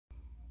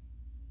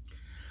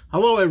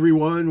Hello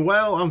everyone.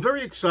 Well, I'm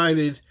very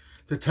excited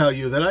to tell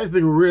you that I've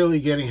been really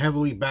getting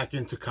heavily back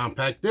into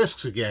compact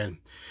discs again.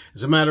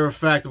 As a matter of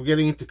fact, I'm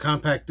getting into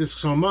compact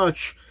discs so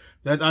much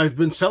that I've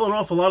been selling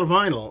off a lot of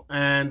vinyl,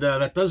 and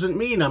that doesn't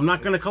mean I'm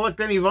not going to collect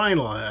any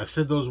vinyl. I've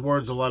said those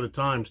words a lot of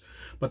times,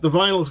 but the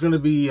vinyl is going to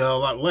be a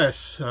lot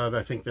less,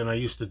 I think, than I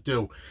used to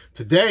do.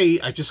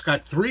 Today, I just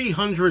got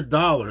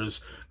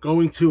 $300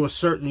 going to a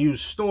certain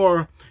used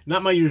store,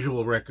 not my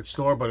usual record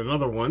store, but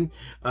another one,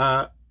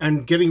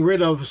 and getting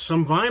rid of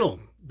some vinyl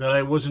that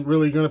I wasn't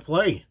really going to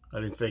play, I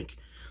didn't think.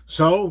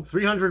 So,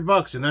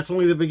 $300, and that's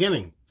only the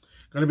beginning.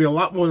 Going to be a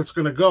lot more that's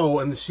going to go,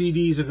 and the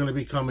CDs are going to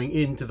be coming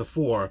into the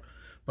fore.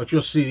 But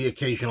you'll see the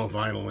occasional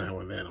vinyl now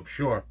and then, I'm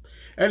sure.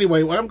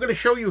 Anyway, what I'm going to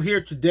show you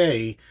here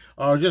today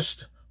are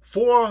just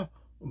 4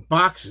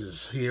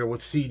 boxes here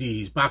with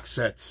CDs, box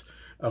sets,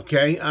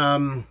 okay?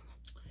 And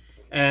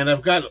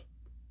I've got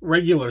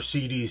regular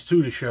CDs,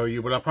 too, to show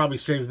you, but I'll probably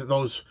save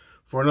those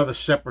for another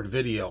separate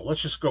video.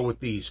 Let's just go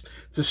with these.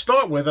 To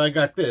start with, I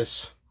got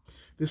this.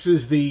 This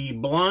is the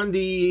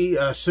Blondie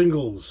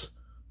singles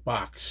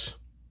box.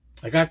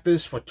 I got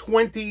this for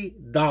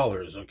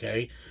 $20,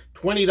 okay?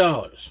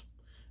 $20.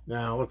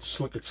 Now,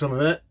 let's look at some of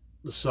that.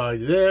 The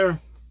side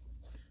there.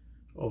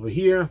 Over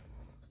here.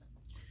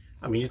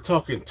 I mean, you're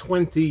talking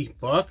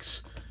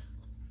 $20.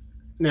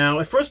 Now,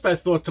 at first I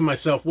thought to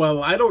myself,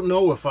 well, I don't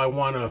know if I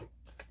want to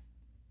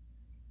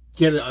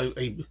get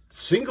a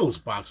singles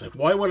box. Like,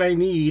 why would I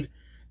need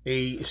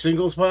a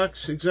singles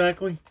box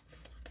exactly?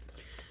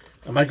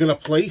 Am I going to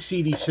play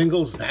CD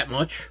singles that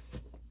much?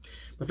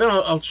 But then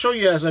I'll show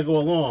you as I go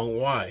along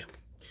why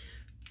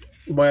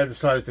I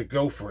decided to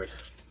go for it.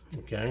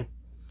 Okay.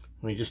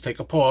 Let me just take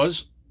a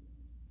pause.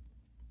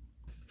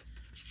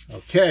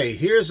 Okay,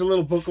 here's a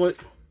little booklet.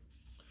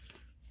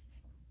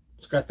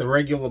 It's got the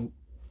regular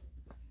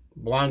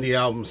Blondie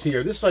albums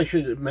here. This, I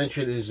should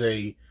mention, is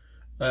a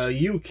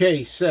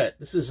UK set.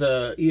 This is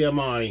a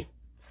EMI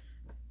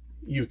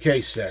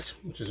UK set,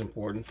 which is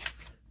important.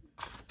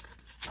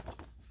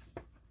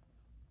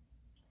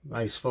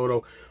 Nice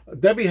photo.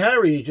 Debbie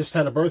Harry just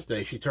had a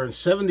birthday. She turned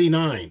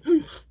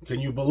 79. Can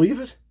you believe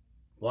it?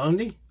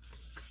 Blondie?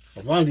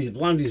 Well,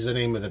 Blondie's the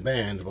name of the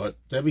band, but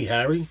Debbie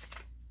Harry,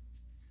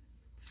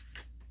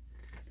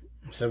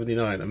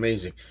 79,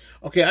 amazing.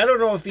 Okay, I don't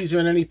know if these are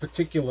in any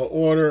particular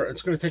order.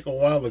 It's going to take a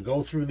while to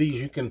go through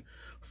these. You can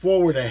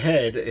forward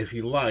ahead if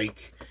you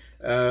like.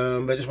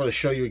 I just want to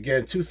show you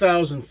again.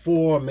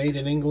 2004, made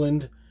in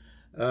England.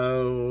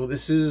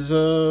 This is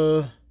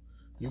a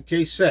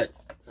UK set,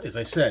 as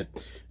I said.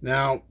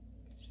 Now,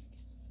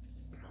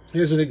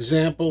 here's an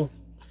example.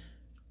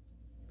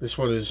 This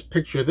one is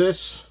Picture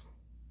This.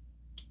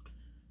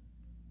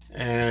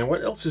 And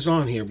what else is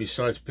on here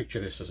besides Picture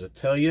This? Does it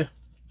tell you?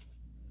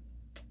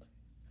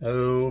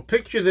 Oh,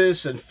 Picture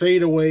This and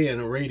Fade Away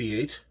and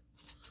Radiate.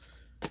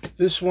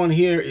 This one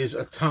here is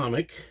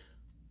Atomic.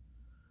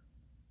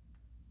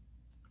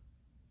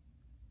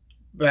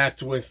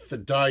 Backed with the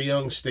Die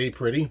Young, Stay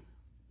Pretty.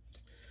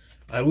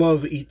 I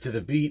love Eat to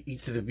the Beat.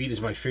 Eat to the Beat is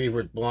my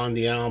favorite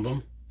Blondie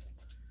album.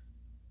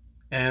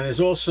 And there's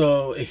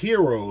also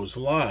Heroes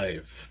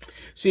Live.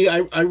 See,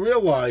 I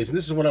realized, and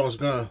this is what I was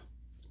going to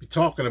be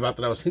talking about,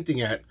 that I was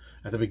hinting at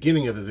the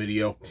beginning of the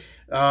video.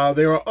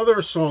 There are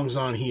other songs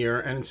on here,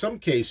 and in some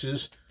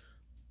cases,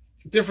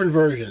 different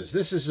versions.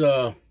 This is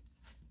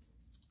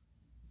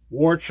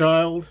War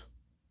Child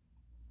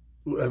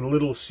and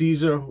Little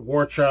Caesar,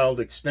 War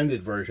Child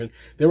extended version.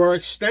 There are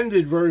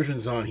extended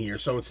versions on here,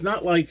 so it's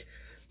not like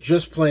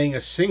just playing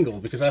a single,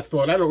 because I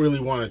thought I don't really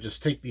want to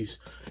just take these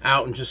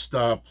out and just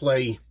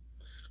play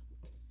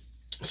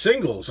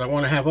singles. I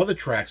want to have other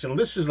tracks, and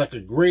this is like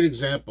a great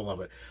example of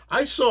it.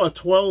 I saw a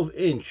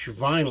 12-inch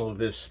vinyl of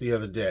this the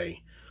other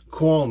day,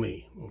 Call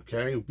Me,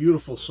 okay,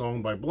 beautiful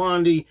song by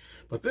Blondie,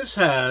 but this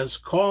has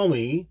Call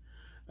Me,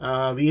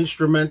 the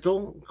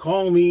instrumental,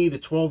 Call Me, the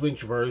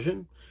 12-inch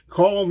version,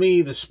 Call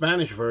Me, the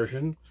Spanish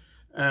version,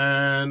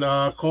 and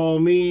Call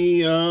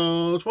Me,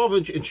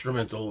 12-inch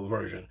instrumental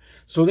version.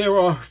 So there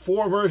are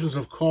 4 versions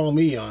of Call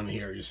Me on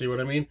here, you see what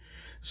I mean?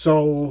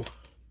 So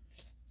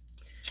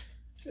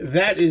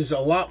that is a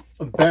lot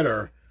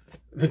better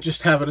than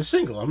just having a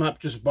single. I'm not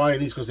just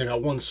buying these because they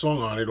got one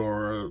song on it,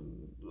 or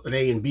an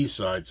A and B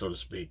side, so to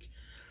speak.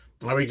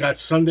 Now we got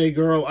Sunday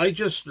Girl. I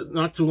just,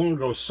 not too long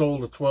ago,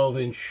 sold a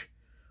 12-inch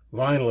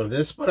vinyl of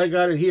this, but I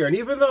got it here. And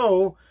even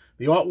though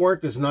the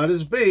artwork is not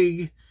as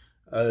big,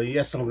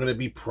 yes, I'm going to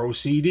be pro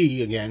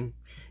CD again.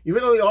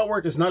 Even though the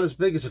artwork is not as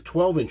big as a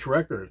 12-inch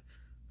record,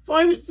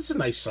 it's a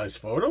nice size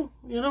photo,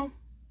 you know?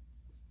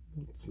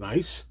 It's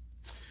nice.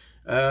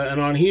 And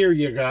on here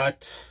you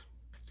got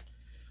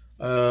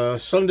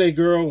Sunday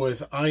Girl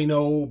with I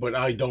Know But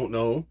I Don't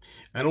Know,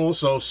 and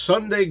also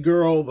Sunday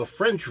Girl, the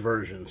French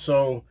version.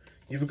 So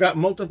you've got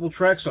multiple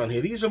tracks on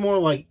here. These are more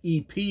like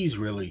EPs,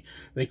 really.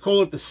 They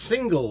call it the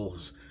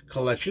singles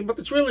collection, but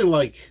it's really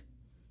like,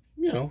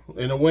 you know,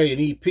 in a way, an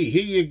EP.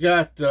 Here you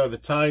got The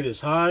Tide is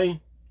High.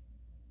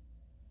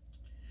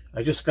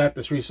 I just got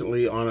this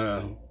recently on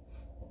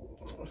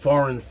a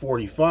foreign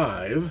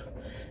 45.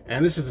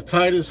 And this is the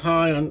Tide is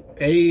High on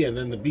A, and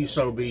then the B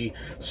side will be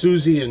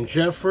Susie and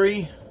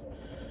Jeffrey.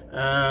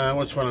 I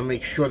just want to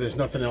make sure there's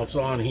nothing else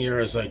on here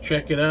as I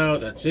check it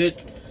out. That's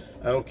it.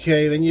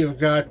 Okay, then you've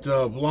got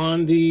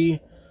Blondie,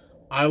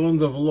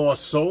 Island of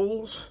Lost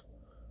Souls,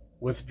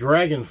 with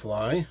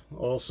Dragonfly,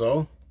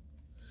 also.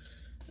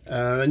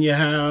 Then you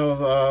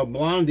have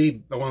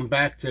Blondie going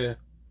back to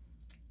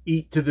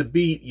Eat to the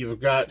Beat. You've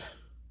got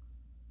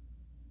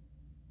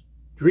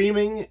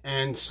Dreaming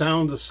and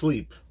Sound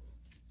Asleep.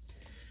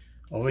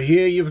 Over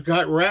here, you've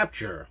got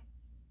Rapture.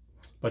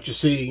 But you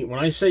see, when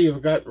I say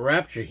you've got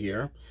Rapture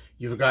here,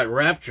 you've got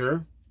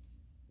Rapture.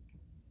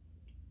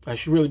 I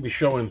should really be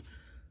showing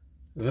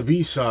the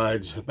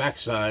B-sides, the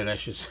backside, I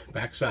should say,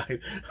 backside,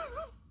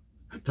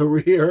 the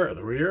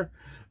rear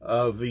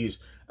of these.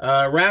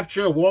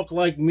 Rapture, Walk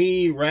Like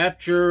Me,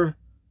 Rapture,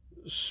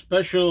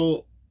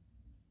 Special,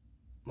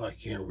 I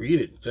can't read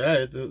it.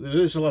 It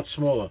is a lot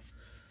smaller.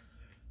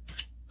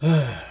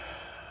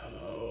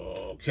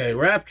 Okay,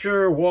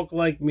 Rapture, Walk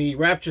Like Me,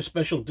 Rapture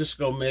Special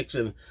Disco Mix,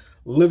 and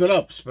Live It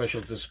Up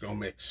Special Disco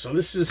Mix. So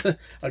this is,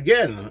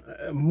 again,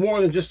 more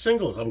than just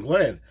singles. I'm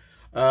glad.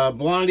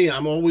 Blondie,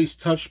 I'm Always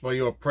Touched by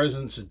Your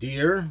Presence,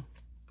 Dear.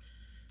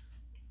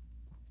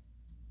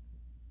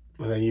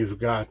 And then you've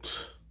got,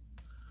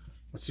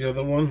 what's the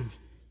other one?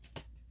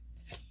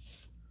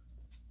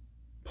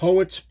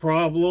 Poet's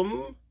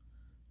Problem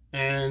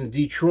and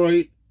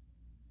Detroit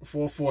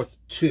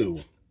 442.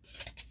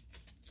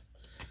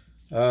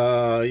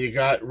 You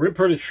got Rip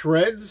Her to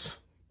Shreds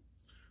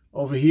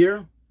over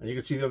here, and you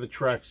can see the other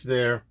tracks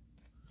there.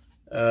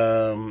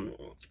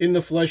 In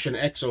the Flesh and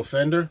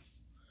Ex-Offender.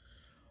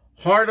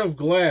 Heart of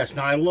Glass.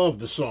 Now, I love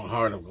the song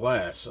Heart of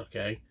Glass,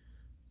 okay?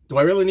 Do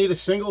I really need a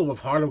single with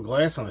Heart of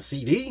Glass on a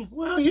CD?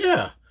 Well,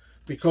 yeah,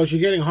 because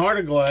you're getting Heart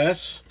of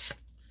Glass,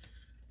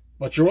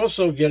 but you're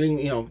also getting,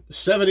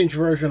 7-inch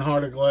version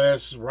Heart of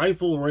Glass,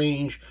 Rifle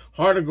Range,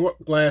 Heart of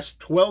Glass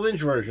 12-inch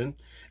version,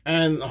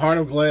 and Heart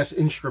of Glass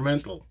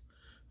instrumental.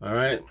 All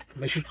right,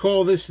 they should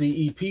call this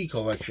the EP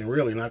collection,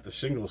 really, not the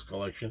singles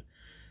collection.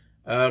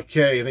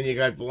 Okay, and then you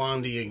got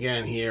Blondie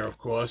again here, of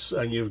course,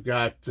 and you've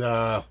got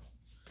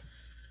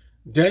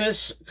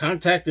Dennis,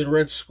 Contacted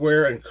Red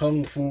Square, and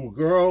Kung Fu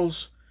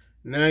Girls.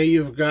 Now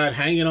you've got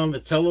Hanging on the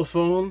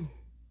Telephone,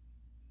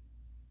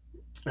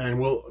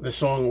 and the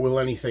song Will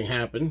Anything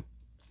Happen,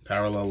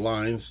 Parallel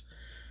Lines.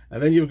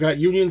 And then you've got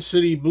Union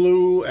City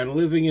Blue and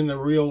Living in the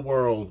Real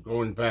World,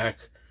 going back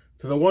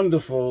to the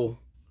wonderful,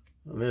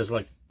 and there's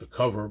like the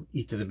cover,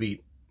 Eat to the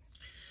Beat.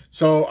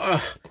 So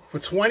for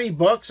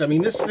 $20, I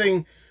mean, this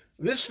thing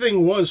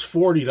was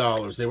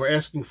 $40. They were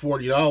asking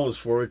 $40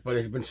 for it, but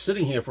it had been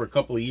sitting here for a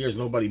couple of years.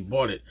 Nobody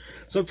bought it.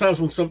 Sometimes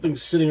when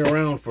something's sitting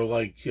around for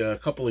like a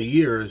couple of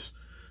years,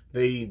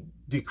 they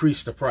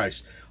decrease the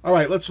price. All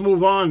right, let's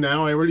move on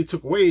now. I already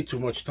took way too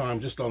much time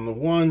just on the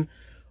one.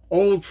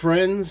 Old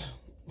Friends,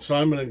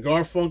 Simon and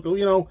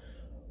Garfunkel.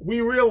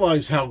 We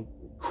realize how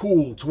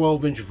cool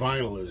 12-inch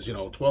vinyl is.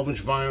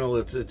 12-inch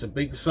vinyl, it's a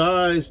big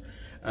size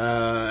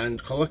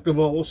and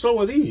collectible. Well, so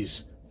are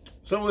these.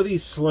 So are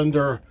these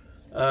slender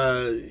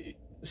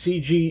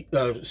CD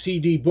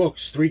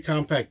books, 3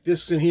 compact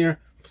discs in here.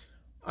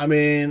 I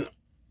mean,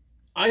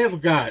 I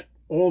have got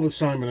all the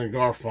Simon and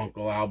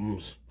Garfunkel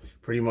albums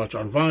pretty much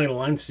on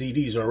vinyl and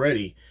CDs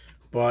already.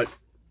 But,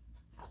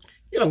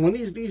 when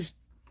these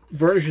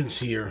versions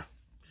here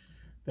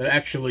that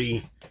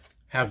actually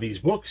have these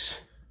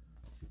books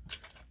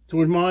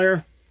to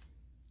admire,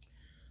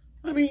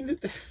 I mean,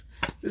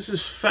 this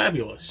is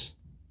fabulous.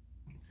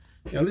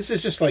 This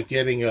is just like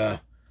getting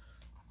a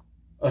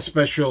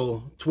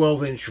special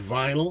 12-inch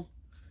vinyl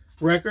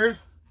record,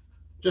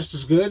 just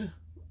as good.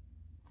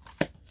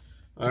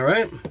 All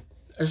right,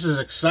 this is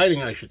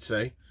exciting, I should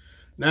say.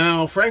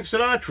 Now, Frank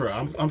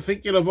Sinatra. I'm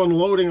thinking of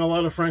unloading a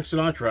lot of Frank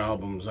Sinatra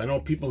albums. I know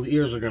people's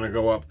ears are going to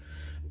go up,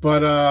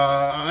 but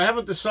I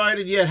haven't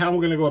decided yet how I'm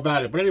going to go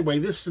about it. But anyway,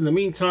 in the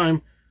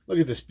meantime, look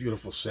at this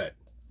beautiful set.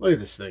 Look at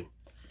this thing.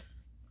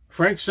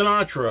 Frank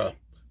Sinatra.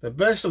 The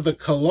best of the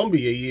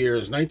Columbia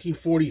years,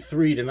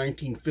 1943 to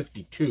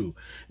 1952.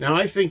 Now,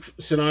 I think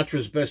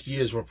Sinatra's best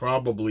years were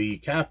probably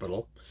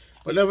Capitol.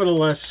 But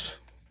nevertheless,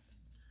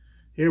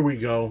 here we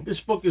go. This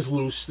book is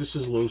loose. This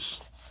is loose.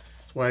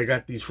 That's why I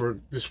got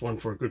this one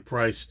for a good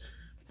price.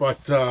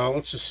 But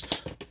let's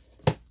just...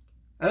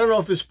 I don't know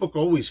if this book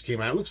always came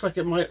out. It looks like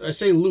it might... I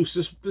say loose.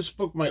 This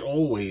book might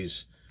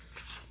always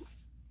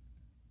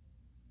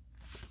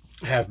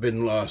have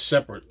been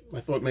separate.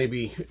 I thought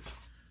maybe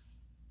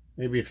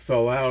it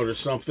fell out or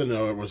something,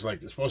 or it was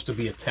like it's supposed to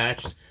be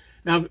attached.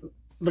 Now,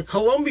 the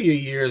Columbia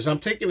years, I'm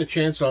taking a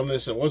chance on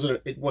this. It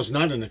was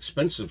not an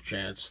expensive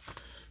chance,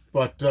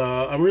 but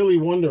I'm really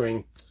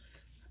wondering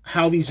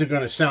how these are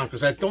going to sound,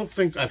 because I don't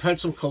think I've had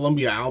some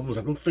Columbia albums.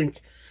 I don't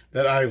think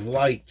that I've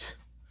liked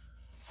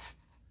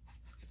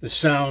the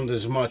sound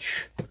as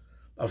much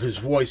of his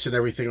voice and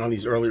everything on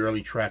these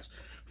early tracks.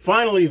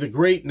 Finally, the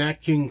great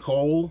Nat King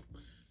Cole.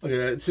 Look at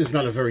that. This is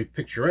not a very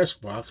picturesque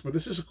box, but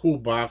this is a cool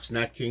box,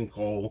 Nat King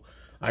Cole.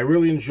 I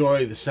really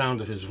enjoy the sound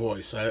of his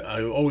voice.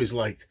 I always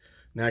liked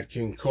Nat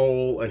King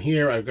Cole. And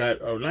here I've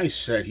got a nice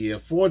set here,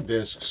 4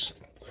 discs.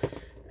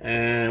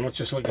 And let's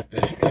just look at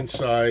the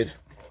inside.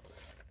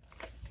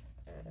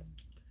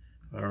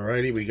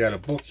 Alrighty, we got a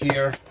book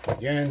here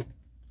again.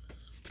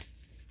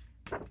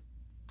 A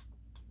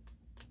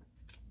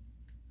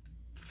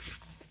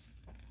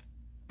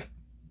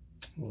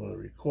little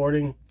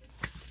recording.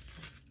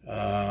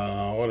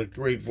 What a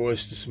great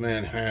voice this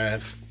man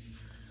had.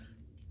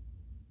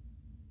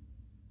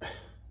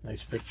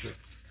 Nice picture.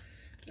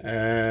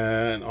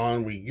 And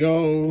on we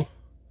go.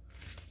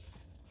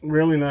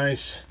 Really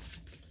nice.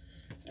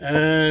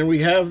 And we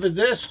have the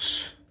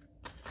discs.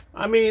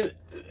 I mean,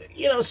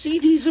 you know,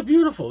 CDs are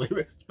beautiful,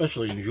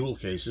 especially in jewel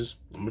cases.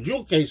 I'm a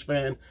jewel case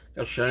fan.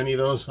 How shiny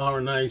those are,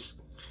 nice.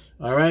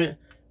 All right.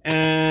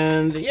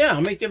 And yeah,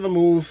 I'm making the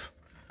move.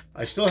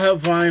 I still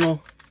have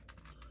vinyl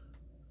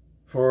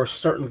for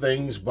certain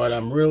things, but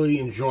I'm really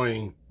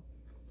enjoying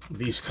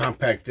these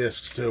compact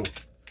discs too.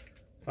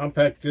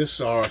 Compact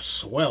discs are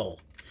swell.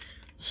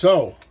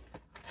 So,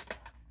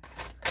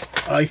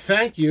 I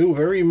thank you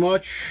very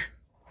much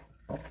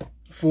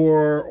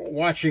for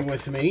watching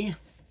with me.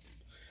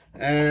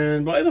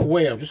 And by the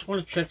way, I just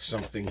want to check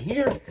something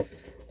here.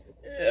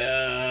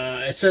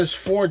 It says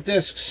 4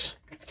 discs.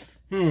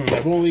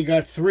 I've only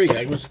got 3.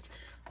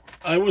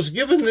 I was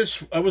given this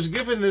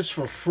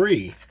for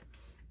free.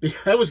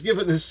 I was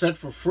given this set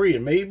for free,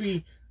 and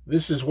maybe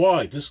this is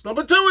why. Disc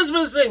number 2 is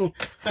missing.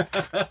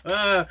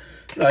 No,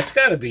 it's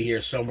got to be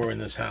here somewhere in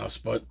this house,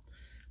 but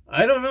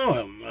I don't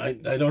know. I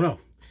don't know.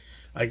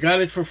 I got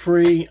it for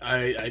free.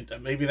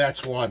 Maybe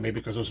that's why. Maybe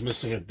because I was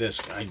missing a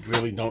disc. I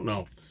really don't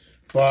know.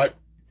 But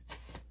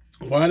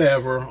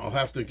whatever. I'll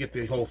have to get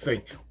the whole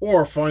thing,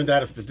 or find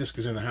out if the disc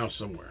is in the house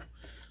somewhere.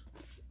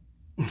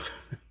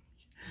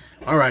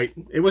 All right.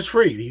 It was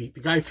free.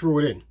 The guy threw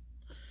it in.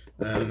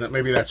 And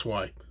maybe that's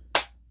why.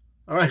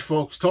 All right,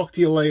 folks. Talk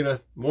to you later.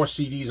 More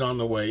CDs on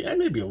the way, and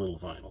maybe a little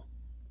vinyl.